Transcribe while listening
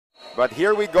But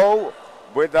here we go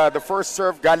with the first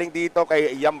serve galing dito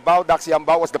kay Yambao. Dax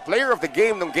Yambao was the player of the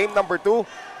game nung game number 2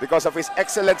 because of his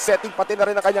excellent setting, pati na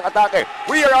rin ang kanyang atake.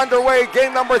 We are underway,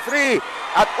 game number 3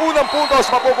 at unang puntos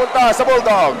mapupunta sa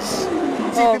Bulldogs.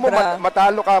 Isipin mo,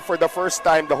 matalo ka for the first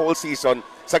time the whole season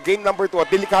sa game number 2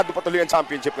 at delikado patuloy ang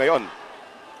championship ngayon.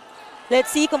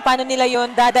 Let's see kung paano nila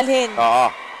yon dadalhin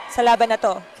sa laban na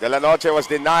to. De La Noche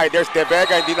was denied. There's De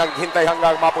Vega, hindi naghintay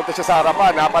hanggang mapunta siya sa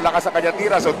harapan. Napalakas ang kanyang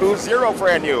tira, so 2-0 for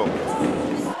NU.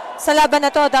 Sa laban na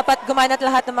to, dapat gumanat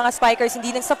lahat ng mga spikers,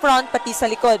 hindi lang sa front, pati sa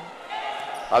likod.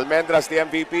 Almendras, the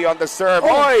MVP on the serve.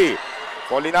 Oy!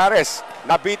 Polinares,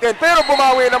 nabitin, pero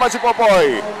bumawi naman si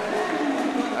Popoy.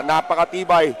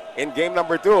 Napakatibay in game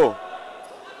number 2.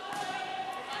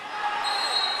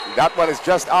 That one is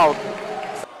just out.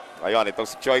 Ayun, itong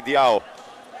si Choi Diao.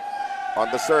 On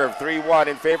the serve,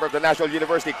 3-1 in favor of the National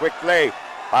University. Quick play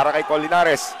para kay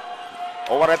Colinares.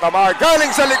 Owaretamar,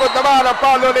 galing sa likod naman ang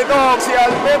palo nitong si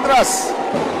Almendras.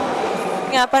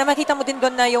 Nga, para makita mo din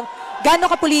doon na yung gaano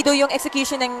kapulido yung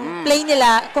execution ng play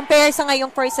nila compare sa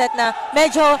ngayong first set na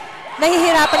medyo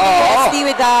nahihirapan yung UST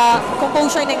with the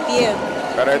composure ng team.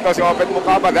 Pero ito si Open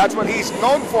Mukaba, that's what he's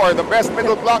known for, the best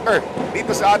middle blocker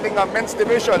dito sa ating men's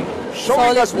division.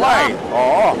 Showing us why.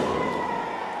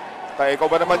 Kaya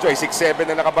ikaw ba naman, Joy? 6'7"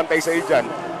 na nakabantay sa iyo dyan.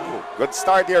 Good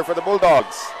start here for the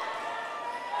Bulldogs.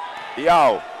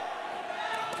 Diao.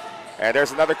 And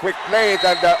there's another quick play.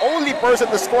 And the only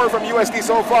person to score from UST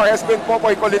so far has been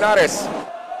Popoy Colinares.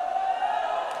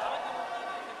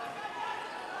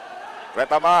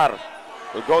 Retamar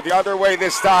will go the other way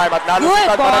this time. At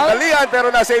nalusutan pa ng Dalian, pero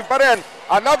na-save pa rin.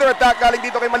 Another attack galing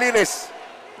dito kay Malinis.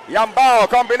 Yambao,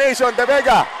 combination, De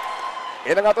Vega.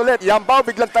 Inangat ulit, Yambao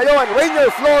biglang tayo. And Rainier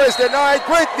Flores denied.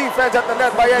 Great defense at the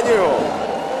net by NU.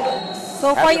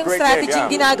 So far yung strategy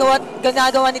ginagawa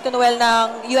nito Noel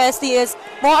ng UST is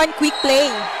more on quick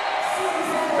play.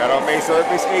 Pero may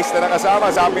service ace na nakasama.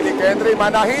 Sabi ni Kendry,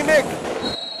 manahimik.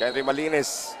 Kendry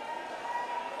Malinis.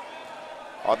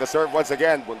 On the serve once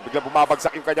again. Biglang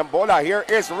bumabagsak yung kanyang bola. Here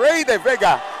is Ray De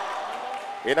Vega.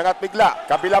 Inangat bigla.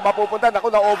 Kabila mapupunta. Naku,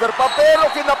 na-over pa. Pero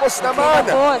kinapos naman.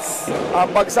 Ang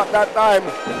bagsak that time.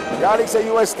 Galing sa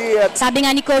UST. Sabi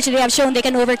nga ni Coach, they have shown they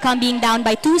can overcome being down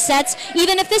by 2 sets.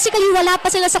 Even if physically wala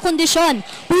pa sila sa kondisyon.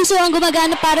 Puso ang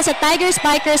gumagana para sa Tiger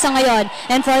Spikers sa ngayon.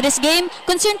 And for this game,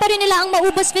 concern pa rin nila ang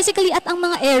maubos physically at ang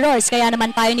mga errors. Kaya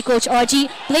naman tayo ni Coach Oji,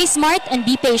 play smart and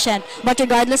be patient. But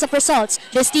regardless of results,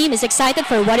 this team is excited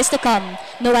for what is to come.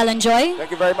 Noel and Joy. Thank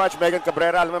you very much, Megan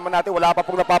Cabrera. Alam naman natin, wala pa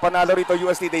pong napapanalo rito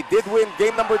UST. They did win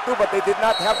game number 2 but they did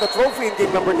not have the trophy in game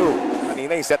number 2.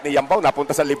 Kanina yung set ni Yambao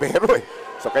napunta sa libero eh.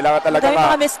 So kailangan talaga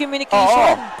mga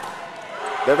miscommunication.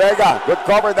 De Vega, good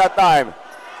cover that time.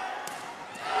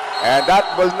 And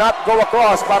that will not go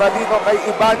across para dito kay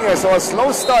Ibanez. So a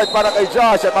slow start para kay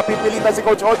Josh at mapipilitan si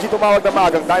Coach Oji tumawag na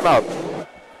magang timeout.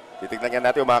 Titignan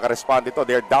natin yung mga ka-respond dito.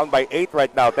 They're down by 8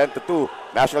 right now, 10-2.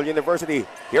 National University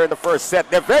here in the first set.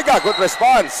 De Vega, good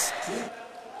response.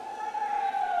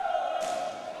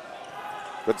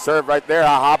 Good serve right there.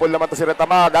 Hahabol naman to si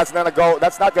Retama. That's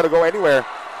not gonna go anywhere.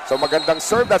 So magandang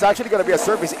serve. That's actually gonna be a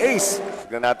service ace.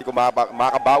 Tignan natin kung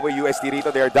makabawi UST rito.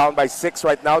 They are down by 6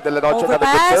 right now. De La Noche, another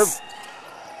good serve.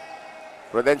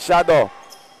 Prudenciado.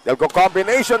 They'll go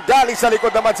combination. Galing sa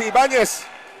likod naman si Ibanez.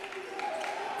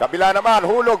 Kabila naman,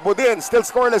 hulog, Budin. Still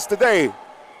scoreless today.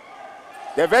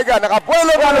 De Vega,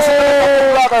 nakabuelo.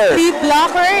 Blocker. 3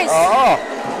 blockers. Oo.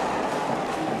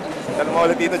 Tanong mo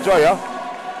ulit dito, Joy,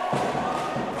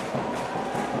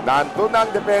 Nandun ang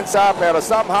depensa pero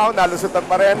somehow nalusutan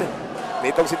pa rin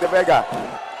nitong si De Vega.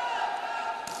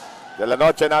 De La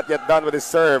Noche not yet done with his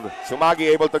serve.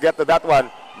 Sumagi able to get to that one.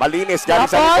 Malinis galing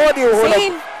sa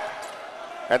likod.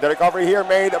 And the recovery here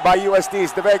made by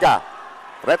UST's De Vega.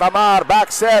 Retamar,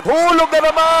 back set. Hulog na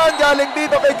naman galing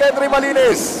dito kay Kendry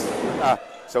Malinis.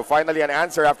 So finally an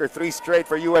answer after 3 straight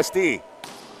for UST.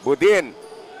 Budin.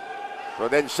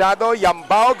 Prudenciado,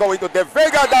 Yambao going to De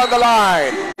Vega down the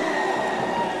line.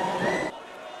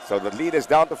 So the lead is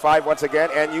down to 5 once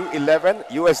again. NU 11,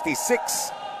 UST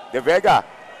 6. De Vega,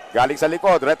 galing sa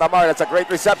likod. Retamar, that's a great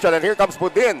reception. And here comes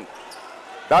Budin.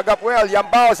 Dug up well,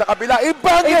 Yambao sa kabila.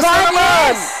 Ibanez na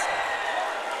naman!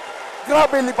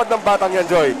 Grabe lipad ng batang yan,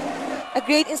 Joy. A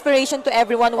great inspiration to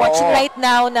everyone watching right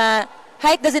now na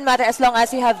height doesn't matter as long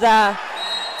as you have the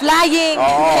flying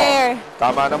hair.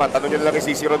 Tama naman, tanong nyo na lang kay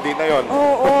Cici Rondin na yun.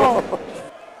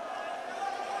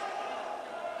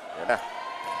 Yan na.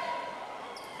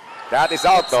 That is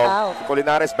out though.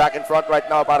 Colinares back in front right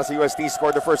now para sa UST.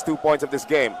 Scored the first 2 points of this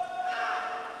game.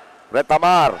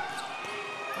 Retamar.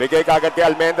 Bigay kagad kay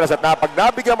Almendras at pag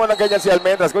nabigyan mo ng ganyan si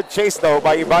Almendras, good chase though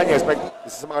by Ibanez. But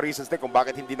this is mga reasons din kung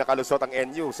bakit hindi nakalusot ang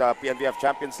NU sa PNBF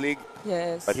Champions League.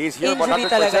 Yes. But he's here Injury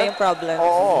 100%. talaga yung problem.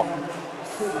 Oo.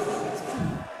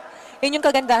 Yun yung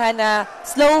kagandahan na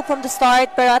slow from the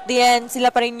start pero at the end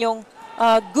sila pa rin yung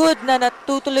good na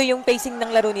natutuloy yung pacing ng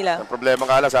laro nila. Ang problema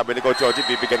nga lang, sabi ni Coach Oji,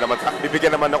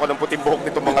 bibigyan naman ako ng puting buhok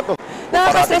nitong mga to.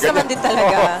 Nakaka-stress naman din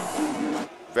talaga.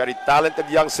 Very talented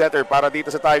young setter para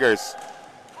dito sa Tigers.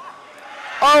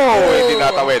 Oh, hindi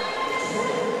natawid.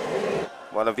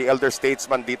 One of the elder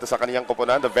statesmen dito sa kaniyang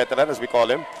koponan, the veteran as we call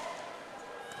him.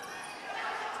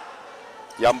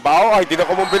 Yambao, ay hindi na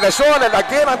kumumbinasyon. And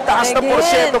again, ang taas na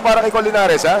porsyento para kay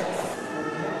Colinares, ha?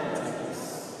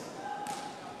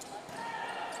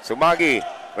 Sumagi,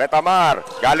 Retamar,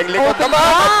 galing likod naman.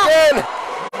 Again,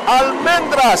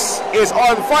 Almendras is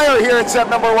on fire here in set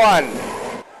number 1.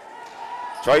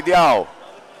 Choi Diao.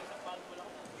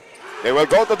 They will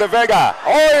go to De Vega.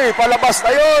 Oy, palabas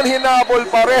na yun. Hinabol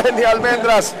pa rin ni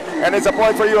Almendras. And it's a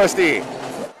point for UST.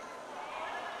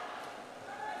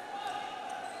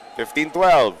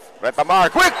 15-12. Retamar.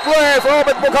 Quick play for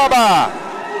Obed Bukaba.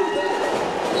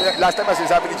 Last time,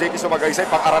 sinasabi ni JP Sumagaysay,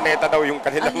 pang Araneta daw yung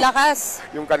kanilang, ang lakas.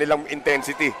 Yung kanilang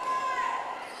intensity.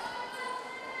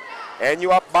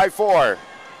 NU up by 4.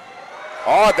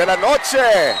 Oh, De La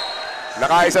Noche.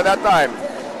 Nakaisa that time.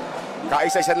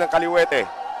 Kaisa siya lang kaliwete.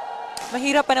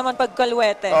 Mahirap pa naman pag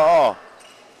kalwete. Oo.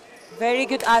 Very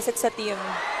good asset sa team.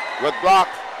 Good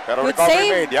block. Pero Good recovery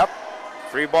save. made. Yep.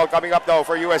 Free ball coming up though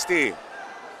for UST.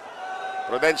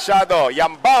 Prudenciado.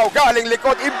 Yambao. Galing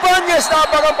likod. Ibanez.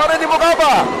 Napagang pa rin ni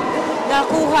Mugaba.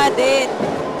 Nakuha din.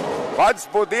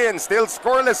 Buds Budin still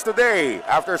scoreless today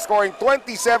after scoring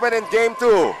 27 in game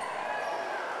 2.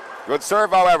 Good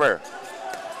serve however.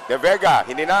 De Vega,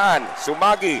 hininaan,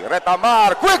 Sumagi,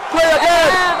 Retamar, quick play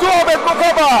again to Obed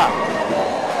Mukaba.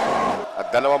 At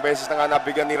dalawang beses na nga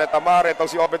nabigyan ni Retamar itong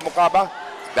si Obed Mukaba.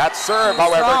 That serve,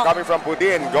 however, coming from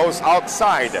Budin, goes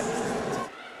outside.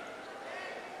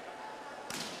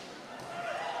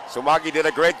 Sumagi did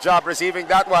a great job receiving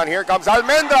that one. Here comes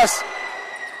Almendras.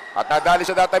 At nadali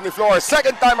siya that time ni Flor.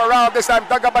 Second time around, this time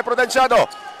dug up by Prudenciado.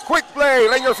 Quick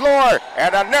play, Rainier Flor,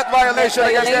 and a net violation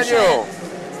against NU.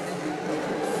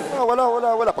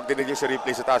 Wala. Pag dinig yung si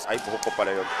replay sa taas, ay buhok ko pala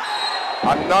yun.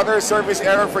 Another service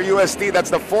error for UST.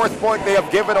 That's the 4th point they have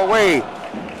given away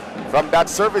from that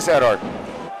service error.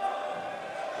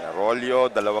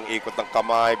 Rolyo, dalawang ikot ng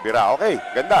kamay, bira. Okay,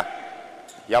 ganda.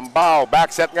 Yambao,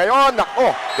 back set ngayon. Nako,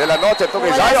 De La Noche took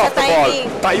his eye off the ball.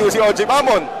 Tayo si Oji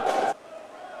Mamon.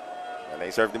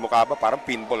 Na-serve ni Mukaba, parang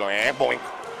pinball. Boink.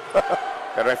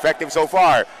 Pero effective so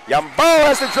far. Yambao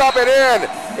has to drop it in.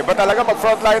 Iba talaga mag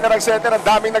frontliner ng center. Ang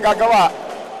daming nagagawa.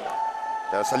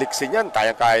 Pero sa liksin yan,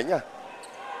 kayang-kaya niya.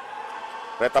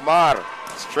 Retamar.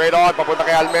 Straight on, papunta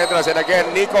kay Almendras. And again,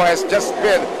 Nico has just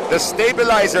been the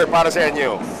stabilizer para sa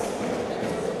NU.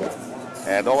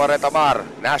 And Owa Retamar,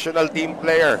 national team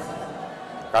player.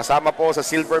 Kasama po sa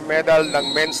silver medal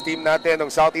ng men's team natin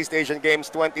ng Southeast Asian Games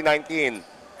 2019.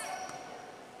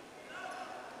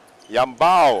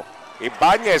 Yambao.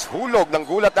 Ibanez, hulog ng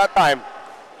gulat that time.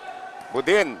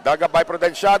 Budin, dug up by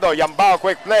Prudenciado. Yambao,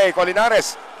 quick play.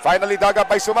 Colinares, finally dug up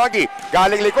by Sumagi.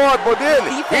 Galing likod, Budin.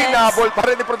 Hinabol pa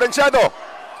rin ni Prudenciado.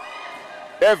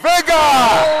 De Vega!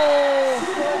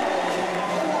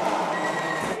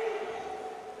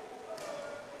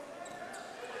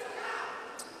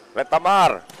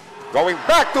 Retamar, going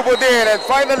back to Budin. And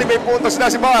finally may puntos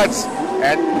na si Buds.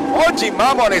 And Oji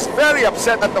Mamon is very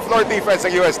upset at the floor defense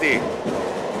ng UST.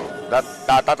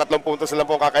 Tatlong puntos lang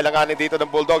po kakailanganin dito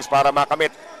ng Bulldogs para makamit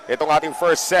itong ating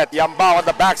first set. Yambao on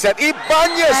the back set.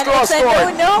 Ibanez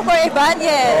cross-court. No for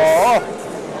Ibanez. Oo.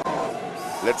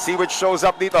 Let's see which shows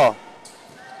up dito.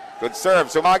 Good serve,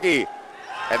 Sumagi.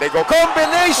 And they go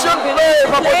combination play.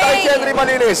 Papunta kay Henry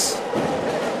Malinis.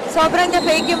 Sobrang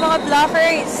na-fake yung mga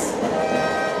blockers.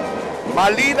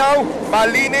 Malinaw,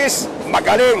 malinis,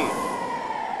 magaling.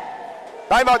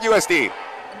 Timeout UST.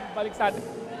 Balik sa atin.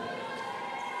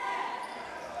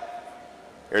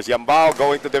 Here's Yambao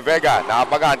going to De Vega.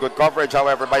 Naapagan. Good coverage,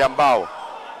 however, by Yambao.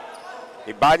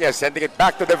 Ibanez sending it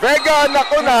back to De Vega.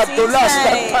 Naku na, dulas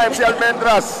that time si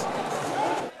Almendras.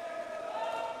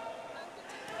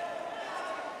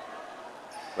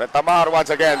 Retamar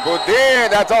once again. Budin,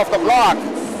 that's off the block.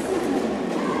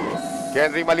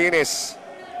 Henry Malinis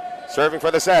serving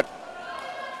for the set.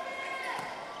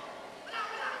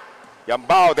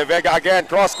 Yambao, De Vega again,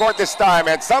 cross court this time,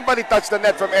 and somebody touched the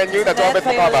net from NU. That's Obed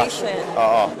Mukaba.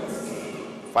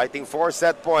 Fighting 4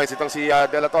 set points itong si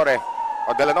De La Torre,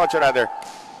 or De La Noche rather.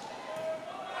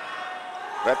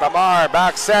 Retamar,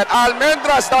 back set.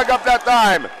 Almendras dug up that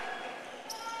time.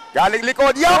 Galing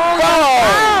likod.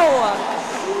 Wow!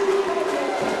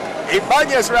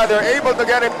 Ibanez rather able to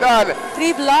get him done.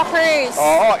 3 blockers.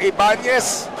 Oo,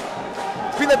 Ibanez.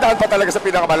 Pinadaan pa talaga sa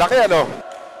pinakamalaki, ano?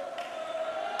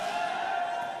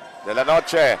 De La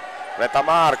Noche.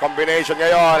 Retamar, combination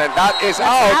ngayon, and that is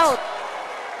out.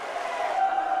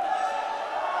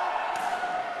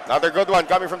 Another good one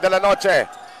coming from De La Noche.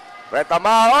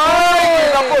 Retamar,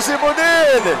 kinapo si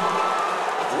Budin.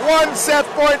 1 set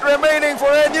point remaining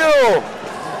for NU.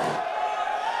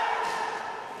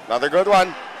 Another good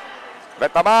one.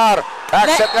 Retamar,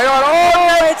 back set ngayon.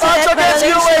 It's That's an against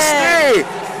UST.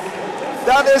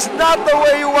 That is not the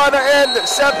way you want to end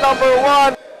set number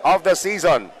 1 of the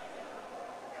season.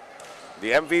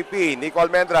 The MVP, Nico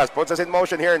Almendras, puts us in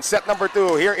motion here in set number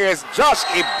 2. Here is Josh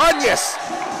Ibanez.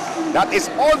 That is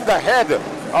on the head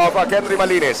of Henry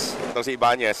Malines. Ito si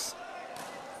Ibanez.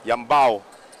 Yambao.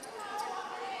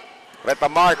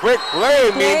 Retamar, quick play.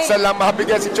 Minsan lang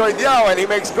mabigyan si Choi Diao and he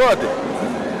makes good.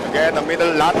 Again,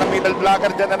 lahat ng middle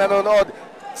blocker dyan na nanonood.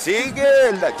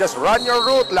 Sige, just run your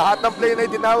route. Lahat ng play na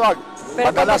itinawag. Pero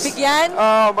pag mabigyan,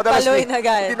 paloy na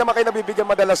agad. Hindi naman kayo nabibigyan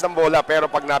madalas ng bola, pero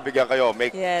pag nabigyan kayo,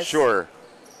 make sure.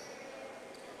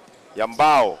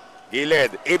 Yambao,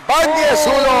 gilid. Ibanez,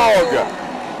 hulog!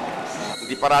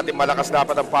 Hindi parating malakas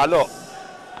dapat ang palo.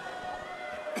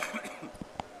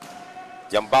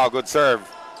 Yambao, good serve.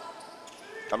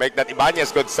 To make that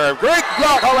Ibanez, good serve. Great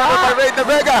block, however, by Ray De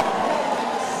Vega.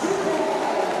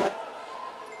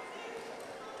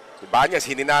 Ibanez,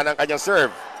 hinina ng kanyang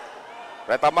serve.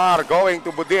 Retamar going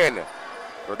to Budin.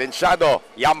 Prudensyado.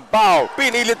 Yambao.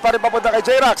 Pinilit pa rin papunta kay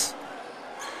J-Rax.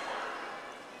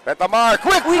 Retamar.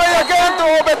 Quick play again to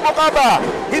Obed Mukaba.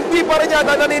 Hindi pa rin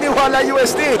yata naniniwala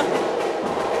UST.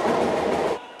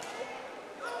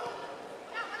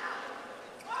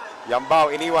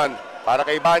 Yambao iniwan para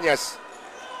kay Ibanez.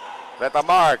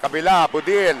 Retamar. Kabila.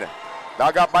 Budin.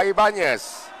 Daga pa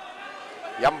Ibanez.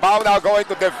 Yambao now going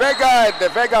to De Vega. And De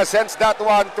Vega sends that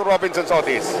one to Robinson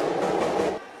Sotis.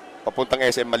 Papuntang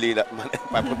SM Manila.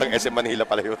 Papuntang SM Manila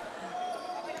pala yun.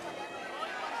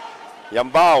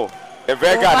 Yambao. De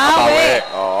Vega. Nakabawi.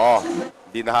 Oo.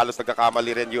 Hindi na halos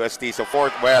nagkakamali rin UST. So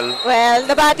fourth, well,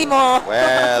 nabati mo.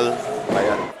 Well,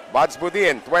 ayan. Buds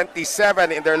Budin,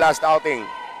 27 in their last outing.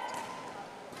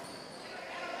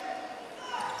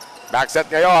 Backset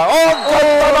ngayon.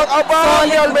 Ganda ng abang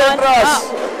ni Almendras.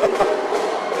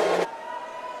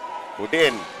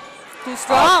 Budin. Too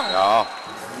strong. Oo.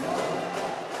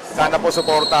 Sana po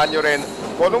suportahan nyo rin.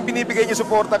 Kung anong binibigay nyo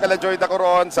suporta kala Joy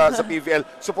Dacoron sa PVL,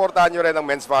 suportahan nyo rin ang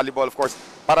men's volleyball, of course,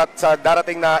 para sa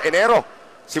darating na Enero.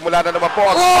 Simula na naman po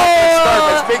ang spiker start.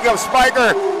 And speaking of spiker,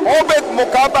 Obed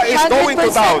Mukaba is going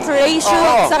to down. 100% ratio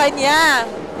sa kanya.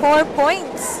 4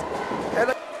 points.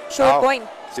 Sure point.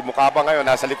 Si Mukaba ngayon,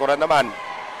 nasa likuran naman.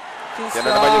 Yan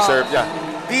na naman yung serve niya.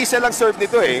 Diesel ang serve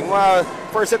nito eh. Yung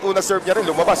first set, una serve niya rin,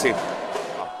 lumabas eh.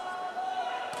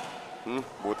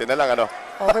 Buti na lang, ano?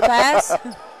 Overpass.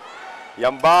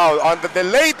 Yambao on the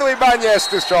delay to Ibanez,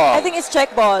 too strong. I think it's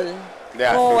check ball.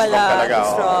 Yeah, too strong talaga.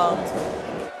 Too strong.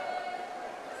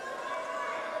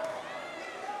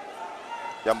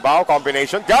 Yambao,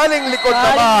 combination. Galing likod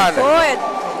naman. Good.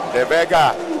 De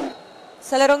Vega.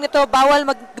 Sa larong nito, bawal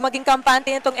maging kampante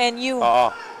nitong NU. Oo.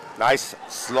 Nice.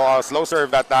 Slow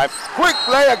serve that time. Quick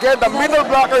play again. The middle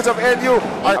blockers of NU.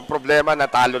 Ang problema,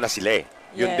 natalo na sila eh.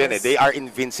 Yun din eh. They are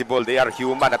invincible. They are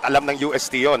human. At alam ng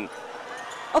UST yun.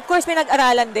 Of course, may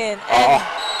nag-aralan din.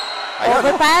 And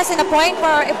overpass and a point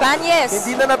for Ibanez.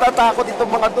 Hindi na natatakot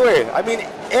itong mga to eh. I mean,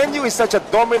 NU is such a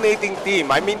dominating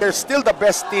team. I mean, they're still the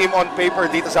best team on paper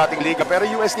dito sa ating liga. Pero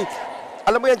UST,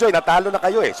 alam mo yan, Joy, natalo na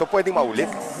kayo eh. So, pwedeng maulit.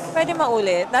 Pwede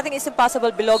maulit. Nothing is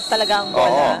impossible. Bilog talaga ang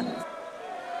bola.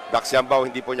 Dax Yambao,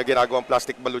 hindi po niya ginagawang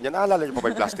plastic balloon yan. Naalala niyo pa ba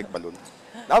yung plastic balloon?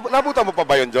 Nabutan mo pa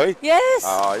ba yun, Joy? Yes.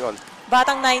 Yun.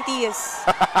 Batang 90s.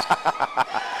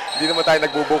 Hindi naman tayo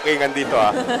nagbubukingan dito,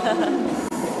 ha?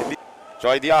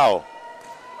 Choi Diao.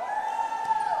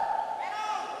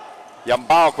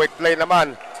 Yambao, quick play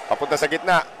naman. Papunta sa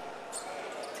gitna.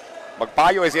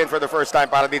 Magpayo is in for the first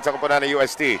time para dito sa kupunan ng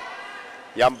UST.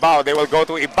 Yambao, they will go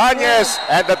to Ibanez.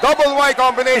 And the double Y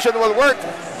combination will work.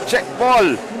 Check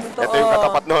ball. Ito yung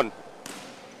katapat nun.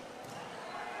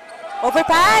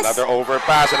 Overpass. Another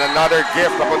overpass and another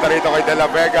gift. Papunta rito kay De La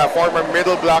Vega, former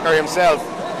middle blocker himself.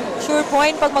 Sure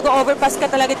point pag mag-overpass ka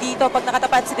talaga dito pag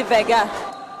nakatapat si De Vega.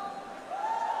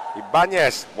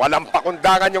 Ibanez, walang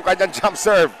pakundangan yung kanyang jump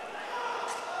serve.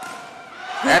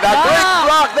 And a great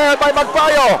block there by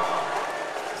Magpayo.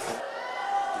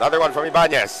 Another one from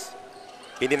Ibanez.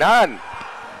 Hininahan.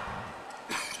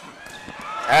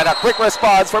 And a quick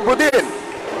response from Budin.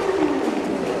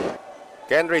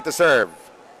 Kenry to serve.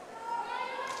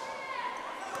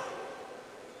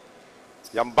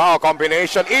 Yambao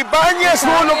combination. Ibanez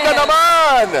hulog na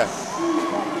naman.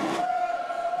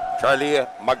 Charlie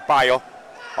Magpayo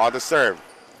on the serve.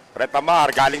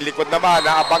 Retamar galing likod naman.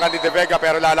 Naabangan ni De Vega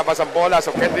pero lalabas ang bola.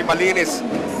 So Kenry Malinis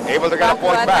able to get a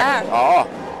point back. Oo.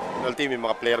 Team, yung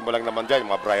mga player mo lang naman dyan,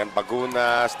 yung mga Brian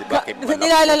Bagunas, di ba?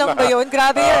 Nilalang ba yun?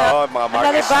 Grabe yan. Oo, mga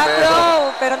Marcus back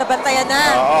row, pero nabantayan na.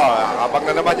 Oo, abang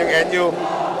na naman yung NU.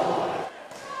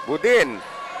 Budin.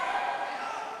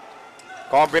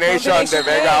 Combination, De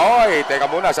Vega. Oy, teka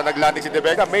muna, sa naglanding si De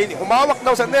Vega, may humawak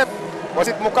daw sa net. Was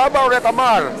it Mukaba or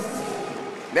Retamar?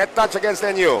 Net touch against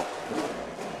NU.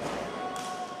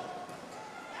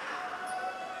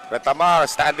 Retamar,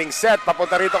 standing set,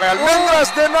 papunta rito kay Almendras,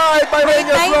 denied by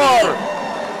Rainier Flor.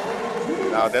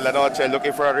 Now, De La Noche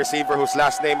looking for a receiver whose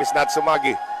last name is not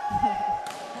Sumagi.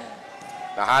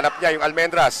 Nahanap niya yung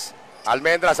Almendras.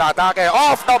 Almendras sa atake,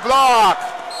 off the block!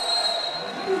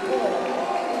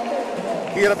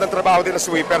 Hirap ng trabaho din ng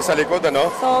sweeper sa likod,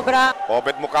 ano? Sobra.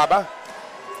 Obed Mukaba.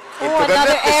 Into the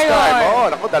net this time.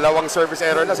 Oh, naku, dalawang service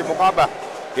error na si Mukaba.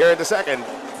 Here in the second.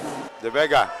 De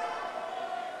Vega.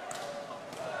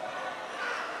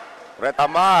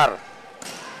 Retamar.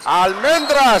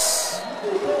 Almendras.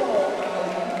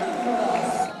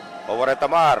 Over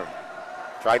Retamar.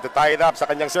 Trying to tie it up sa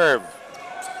kanyang serve.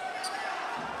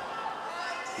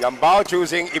 Yambao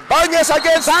choosing Ibanez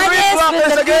against three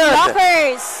blockers again.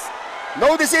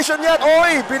 No decision yet.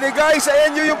 Oy, binigay sa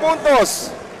NU yung puntos.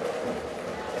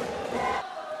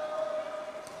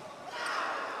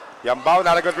 Yambao,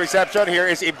 not a good reception. Here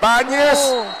is Ibanez.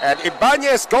 And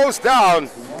Ibanez goes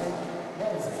down.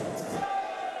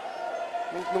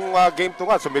 Nung game 2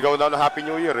 nga, sumigaw na ng Happy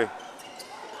New Year eh.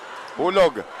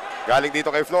 Hulog. Galing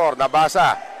dito kay Flor.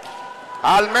 Nabasa.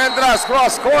 Almendras,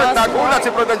 cross court. Nagulat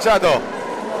si Prudenciado.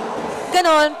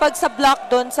 Ganon, pag sa block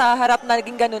doon sa harap na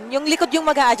naging ganon, yung likod yung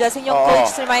mag-a-adjust, yung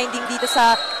coach reminding dito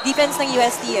sa defense ng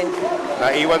UST eh.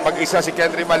 Naiwan mag-isa si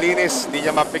Kenry Malinis. Hindi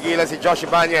niya mapigilan si Josh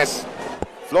Ibanez.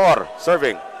 Flor,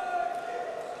 serving.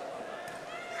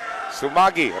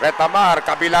 Sumagi, Retamar,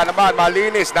 kabila naman,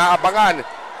 Malinis,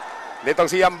 naabangan. Nitong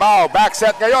si Yambao, back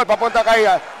set ngayon, papunta kay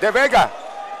De Vega.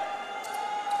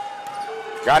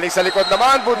 Galing sa likod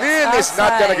naman, Budin is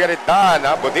not gonna get it done.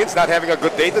 Budin's not having a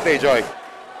good day today, Joy.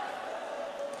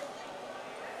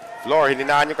 Flor,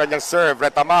 hininaan yung kanyang serve.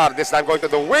 Retamar, this time going to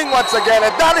the wing once again,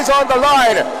 and that is on the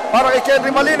line para kay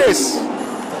Kenry Malinis.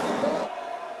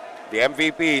 The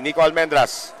MVP, Nico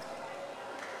Almendras.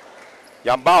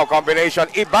 Yambao, combination,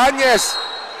 Ibanez.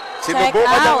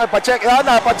 Sinubukan niya, pa-check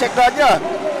na niya.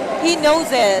 He knows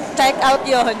it. Check out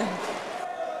yun.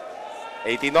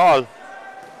 18 all.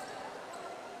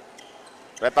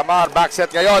 Retamar, back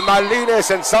set ngayon. Malinis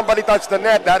and somebody touched the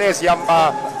net. That is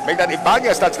make that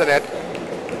Ibanez touch the net.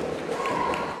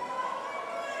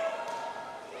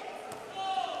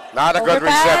 Not a good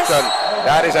reception.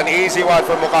 That is an easy one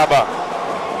for Mukaba.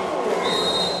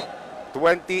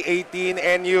 2018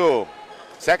 NU.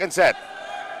 Second set.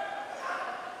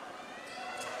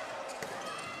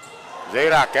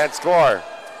 Zera can't score.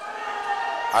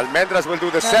 Almendras will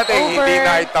do the setting. Hindi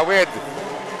na itawid.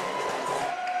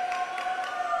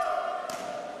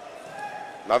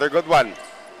 Another good one.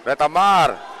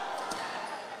 Retamar.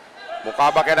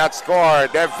 Mukaba cannot score.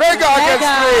 De Vega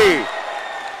against three.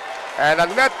 And a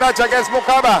net touch against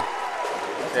Mukaba.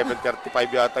 7:35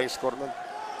 yata yung score nun.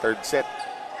 Third set.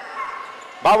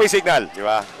 Bawi signal, di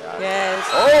ba? Yes.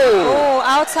 Oh!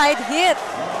 Outside hit.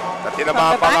 At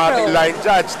tinamahan pa ang ating line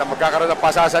judge na magkakaroon ng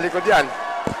pasa sa likod yan.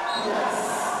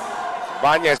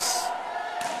 Ibanez.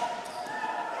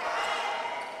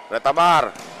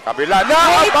 Retamar. Kabila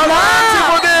na! Abangan si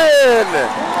Budin!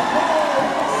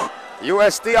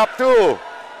 UST up 2.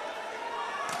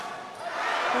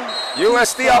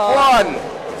 UST up 1.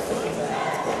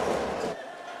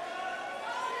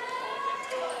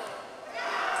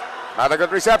 Not a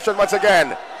good reception once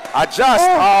again. Adjust.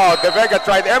 Oh, De Vega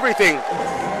tried everything.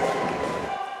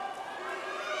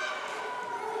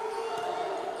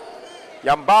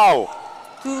 Yambao.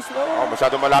 Too slow. Oh,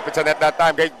 masyado malapit sa net that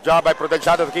time. Great job by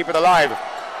Prudenciado to keep it alive.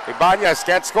 Ibanez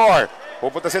can't score.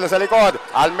 Pupunta sila sa likod.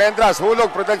 Almendras,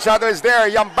 hulog. Prudenciado is there.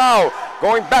 Yambao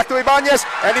going back to Ibanez.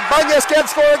 And Ibanez can't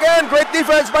score again. Great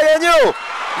defense by NU.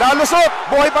 Nalusot.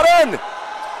 Buhay pa rin.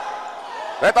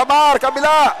 Retamar,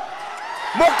 kabila.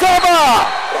 Mukaba!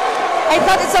 I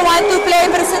thought it's a 1-2 play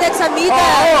pero sa net sa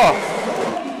Mita.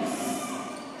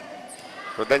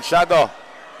 Prudenciado.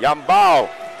 Yambao.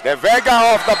 De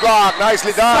Vega off the block.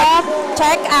 Nicely done. Stop,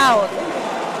 check out.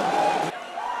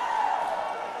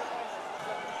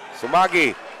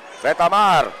 Sumagi.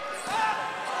 Retamar.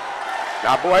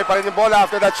 Nabuhay pa rin yung bola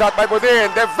after that shot by Budin.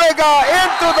 De Vega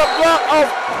into the block of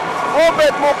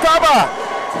Obed Mukaba.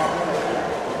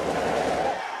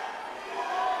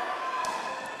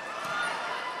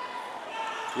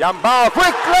 Yambao,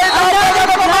 quick play down by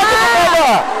Mukaba.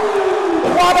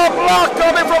 What a block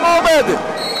coming from Obed.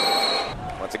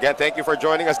 Once again, thank you for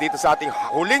joining us dito sa ating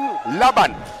huling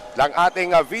laban ng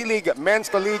ating V-League Men's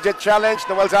Collegiate Challenge.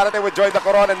 Noel Zarate with Joy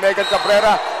Dacoron and Megan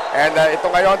Cabrera. And ito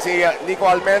ngayon si Nico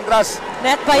Almendras.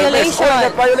 Net violation.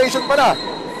 Net violation pa na.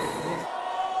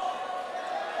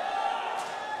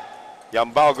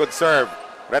 Yambao, good serve.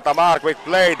 Retamar, quick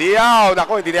play. Diaw.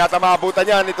 Naku, hindi na yata maabutan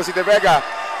yan. Ito si De Vega.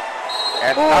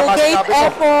 And great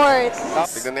effort.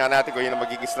 Tignan nga natin kung yun ang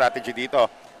magiging strategy dito.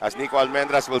 As Nico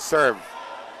Almendras will serve.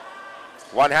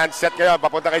 One hand set kayo,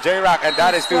 papunta kay J-Rack. And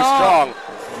that is too strong.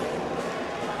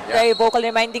 Very vocal,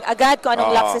 reminding agad kung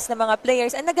anong lapses ng mga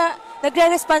players. And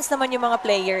nagre-response naman yung mga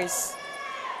players.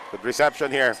 Good reception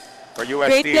here for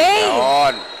UST. Great play!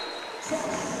 Doon.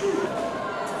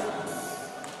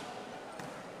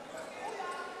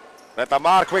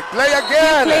 Retamar, quick play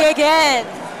again! Play again!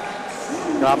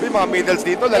 Grabe mga middles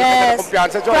dito, lalaki na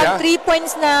kumpiyansa, Joy. From 3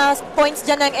 points na points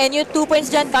dyan ng NU, 2 points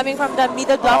dyan coming from the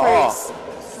middle blockers.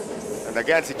 And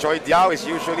again, si Choi Diao is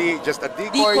usually just a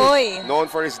decoy, known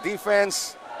for his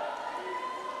defense.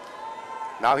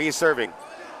 Now he's serving.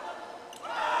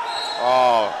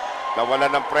 Oh,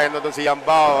 nawalan ng preno doon si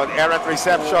Yambao on errant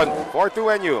reception.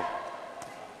 4-2 NU.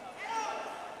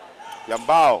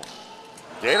 Yambao.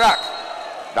 J-Rack.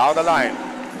 Down the line.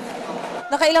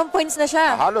 Nakailang points na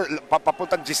siya. Halo,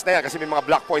 papuntang gist na yan kasi may mga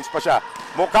black points pa siya.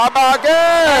 Mukaba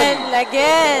again! And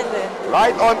again.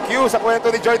 Right on cue sa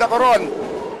kwento ni Joy Dacoron.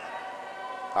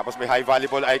 Tapos may high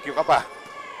volleyball IQ ka pa.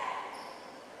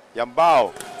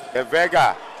 Yambao. De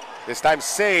Vega. This time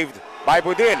saved by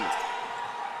Budin.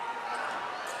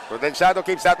 Prudenciado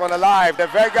keeps that one alive. De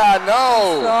Vega,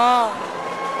 no! Strong.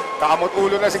 Kamot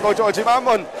ulo na si Coach Oji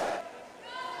Mamon.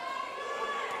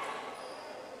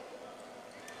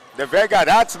 De Vega,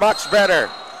 that's much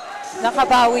better.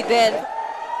 Nakabawi din.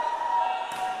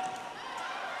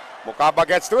 Mukaba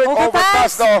gets to it. Overpass.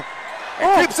 Overpass though.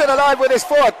 And keeps it alive with his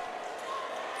foot.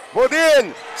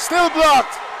 Budin, still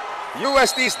blocked.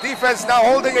 UST's defense now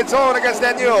holding its own against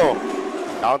NU.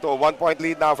 Down to a 1-point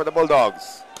lead now for the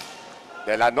Bulldogs.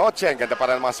 De La Noche, ang ganda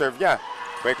para ng mga serve niya.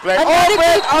 Quick play. Another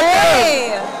quick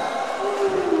play!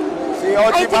 Si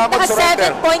Oji Mamon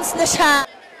surrender. 7 points na siya.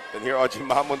 And here Oji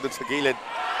Mamon dun sa gilid.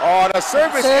 Oh, the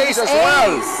service ace as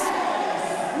well.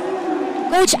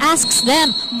 Coach asks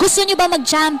them, gusto niyo ba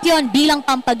mag-champion bilang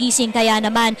pampagising? Kaya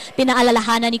naman,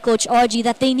 pinaalalahanan ni Coach Oji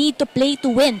that they need to play to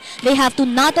win. They have to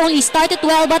not only start it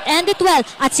well but end it well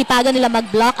at sipagan nila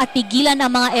mag-block at pigilan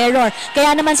ang mga error.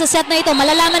 Kaya naman sa set na ito,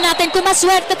 malalaman natin kung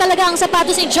maswerte talaga ang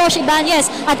sapatos ni Josh Ibanez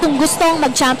at kung gustong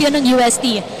mag-champion ng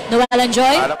UST. Noel and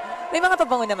Joy? May mga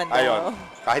pabango naman daw. Ayun,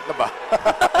 kahit na ba?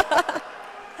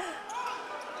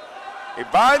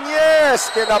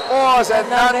 Ibanez kinapos and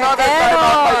another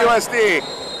timeout by UST.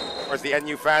 Of course, the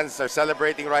NU fans are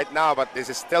celebrating right now, but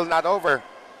this is still not over.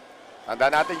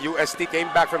 Tandaan natin, UST came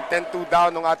back from 10-2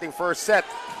 down nung ating first set.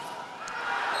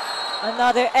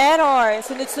 Another error.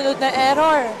 Sunod-sunod na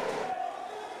error.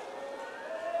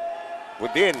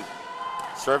 Budin,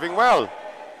 serving well.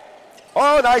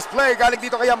 Oh, nice play. Galing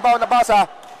dito kay Yambao, nabasa.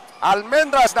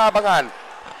 Almendras na abangan.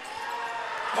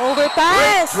 Overpass.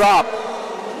 Great drop.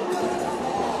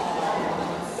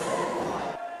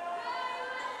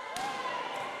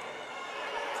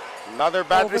 Another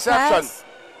bad reception.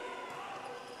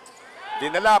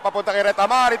 Dinala, papunta kay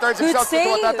Retamar. He turns himself into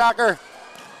an attacker.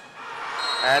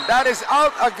 And that is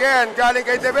out again. Galing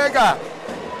kay De Vega.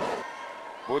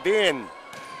 Budin.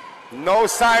 No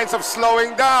signs of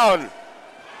slowing down.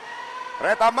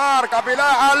 Retamar,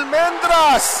 kabila,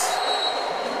 Almendras.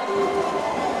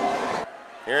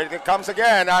 Here it comes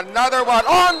again. Another one.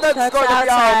 On that's going to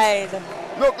be out.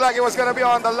 Looked like it was going to be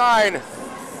on the line.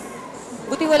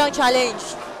 Buti walang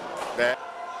challenge.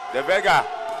 De Vega,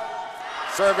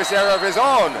 service error of his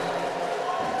own.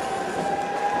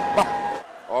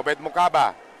 Obed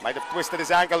Mukaba might have twisted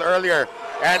his ankle earlier.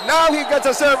 And now he gets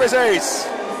a service ace.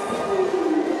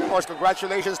 Of course,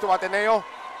 congratulations to Ateneo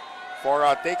for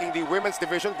taking the women's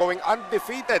division, going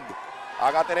undefeated.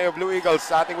 Ang Ateneo Blue Eagles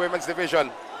sa ating women's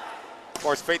division. Of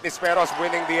course, Faith Nisperos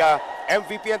winning the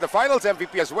MVP and the finals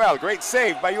MVP as well. Great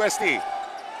save by UST.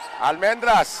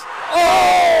 Almendras.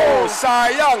 Oh,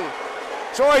 sayang.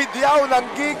 Choi Diao ng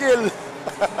gigil.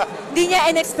 Hindi niya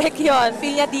in-expect yun.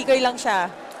 Feel niya decoy lang siya.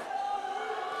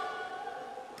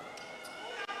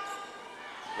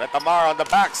 Retamar on the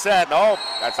back set. Oh,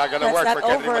 that's not gonna That's work not for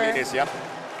Kendry over. Malinis. Yep.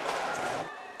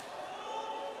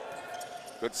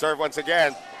 Good serve once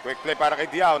again. Quick play para kay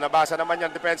Diao. Nabasa naman yung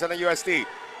depensa ng UST.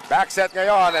 Back set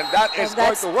ngayon, and that is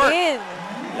going That's to work. in.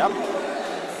 Yep.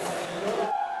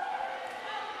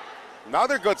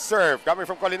 Another good serve coming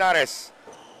from Colinares.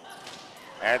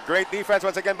 And great defense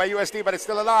once again by UST, but it's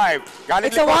still alive. Galing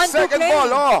It's a likod, 1-2 second play.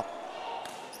 ball. Oh.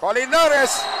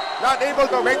 Colinares not able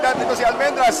to make that into si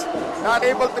Almendras. Not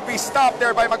able to be stopped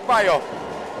there by Magpayo.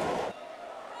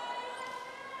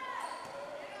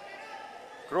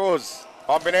 Cruz,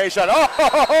 combination.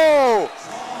 Oh!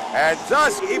 And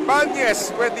just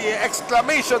Ibanez with the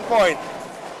exclamation point.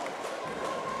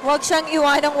 Huwag siyang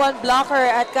iwanang one blocker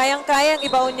at kayang-kayang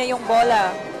ibaon niya yung bola.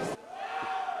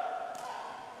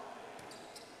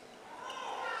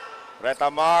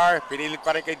 Retamar, pinilit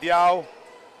pa rin kay Diao.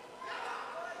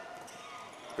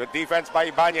 Good defense by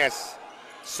Ibanez.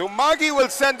 Sumagi will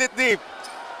send it deep.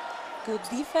 Good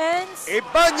defense.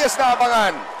 Ibanez na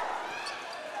abangan.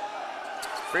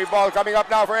 Free ball coming up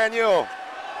now for NU.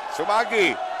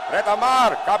 Sumagi,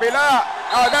 Retamar, kabila.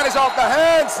 Oh, that is off the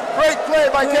hands. Great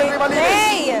play by Kendry Malinis.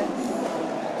 Play!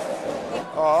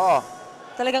 Oo.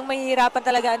 Talagang mahihirapan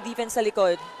talaga ang defense sa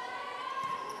likod.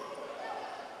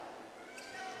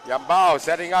 Yambao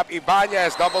setting up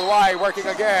Ibanez, double Y working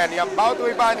again. Yambao to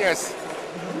Ibanez.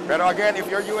 Pero again, if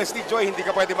you're UST Joy, hindi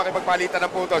ka pwede makipagpalitan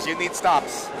ng putos. You need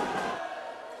stops.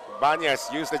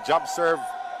 Ibanez used the jump serve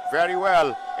very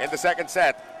well in the second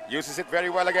set. Uses it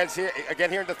very well again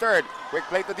here in the third. Quick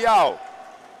play to Diao.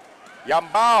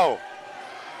 Yambao.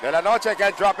 De La Noche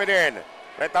can't drop it in.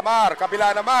 Retamar,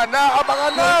 kabila naman.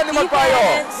 Naabangan na ni Magpayo.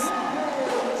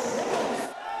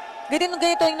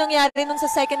 Ganito yung nangyari nung sa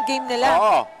second game nila.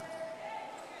 Oo.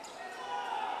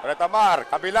 Retamar,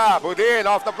 kabila, Budin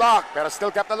off the block, pero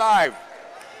still kept alive.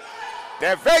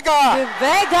 De Vega! De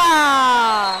Vega!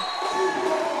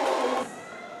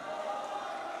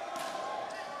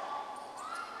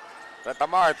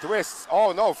 Retamar twists. Oh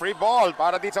no, free ball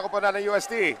para dito sa kupunan ng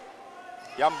UST.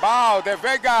 Yambao, De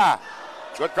Vega.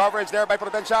 Good coverage there by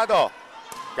Prudenciado.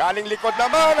 Galing likod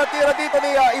naman at tira dito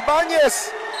ni Ibanez.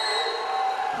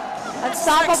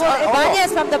 Unstoppable Ibanez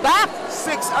from the back.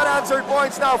 6 unanswered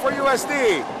points now for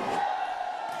UST.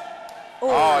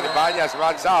 Oh, Ibanez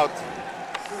runs out.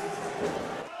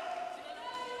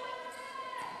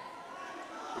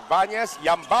 Ibanez,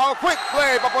 Yambao, quick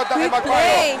play, papunta kay Quick Magpayo.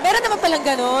 play. Meron naman palang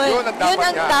ganun. Yun ang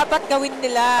dapat dapat gawin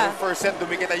nila. First set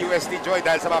dumikit ang UST Joy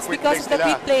dahil sa mga quick Because plays of the nila.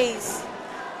 quick plays.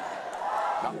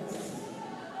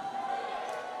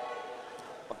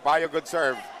 Magpayo, good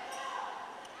serve.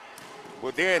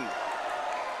 Budin.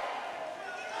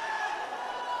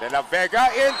 De La Vega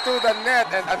into the net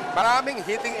and maraming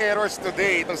hitting errors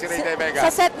today itong si Rey De Vega.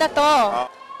 Sa set na to.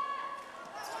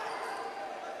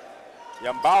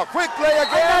 Yambao, quick play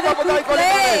again. Another Papunta quick kay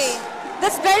Colinares. play.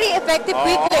 That's very effective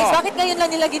quick plays. Bakit ngayon lang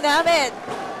nila ginamit?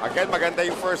 Again, maganda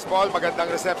yung first ball.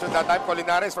 Magandang reception that time.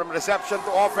 Colinares from reception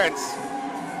to offense.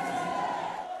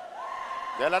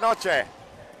 De La Noche.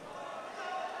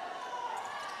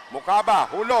 Mukaba,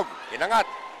 hulog. Inangat.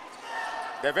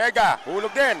 De Vega,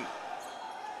 hulog din.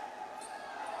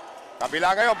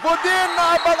 Kabila ngayon. Budin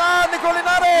na abangan ni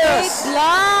Colinares. Great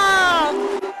block!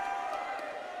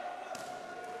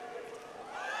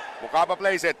 Mukaba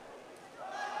plays it.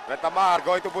 Retamar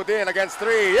going to Budin against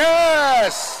 3.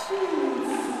 Yes!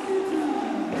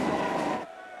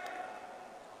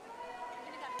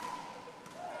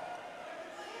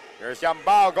 Here's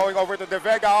Yambao going over to De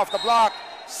Vega off the block.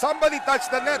 Somebody touched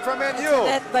the net from NU.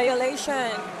 Net violation.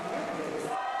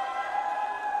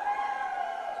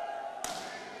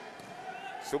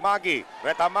 Sumagi,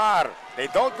 Retamar. They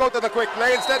don't go to the quick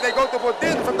play. Instead, they go to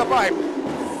Budin from the pipe.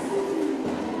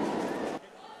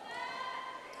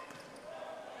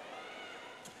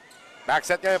 Back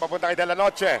set ngayon, papunta kay De La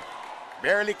Noche.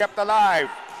 Barely kept alive.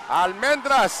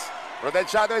 Almendras.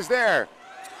 Prudenciado is there.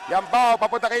 Yambao,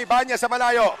 papunta kay Ibanez sa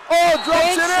malayo. Oh,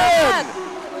 drops it in!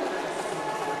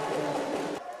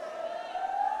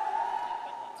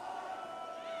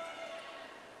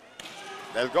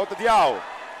 They'll go to Diao.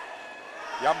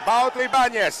 Yambao to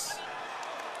Ibanez.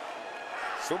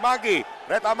 Sumagi,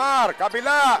 Retamar,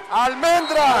 kabila,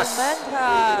 Almendras.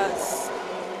 Almendras.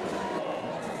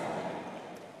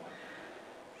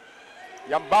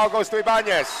 Yambao goes to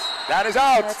Ibanez. That is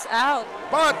out. That's out.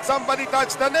 But somebody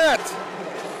touched the net.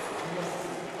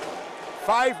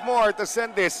 5 more to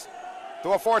send this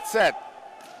to a 4th set.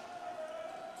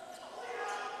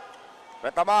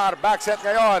 Retamar, back set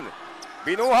ngayon.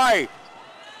 Binuhay.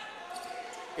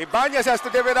 Ibanez has to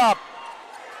give it up.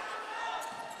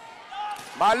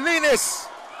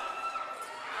 Malinis.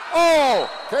 Oh,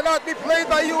 cannot be played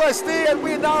by UST, and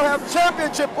we now have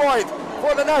championship point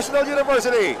for the National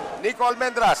University. Nico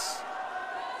Almendras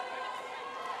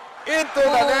into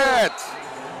the net.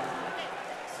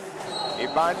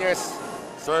 Ibanez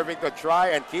serving to try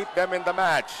and keep them in the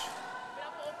match.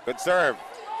 Good serve.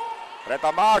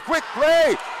 Retamar, quick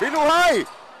play. Pinuhay.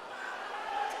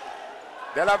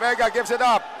 De La Vega gives it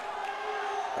up.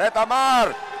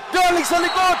 Retamar, galing sa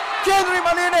likod. Henry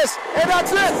Malines, and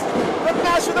that's it. The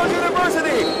National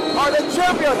University are the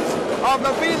champions of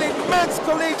the Feeling Men's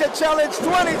Collegiate Challenge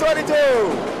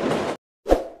 2022.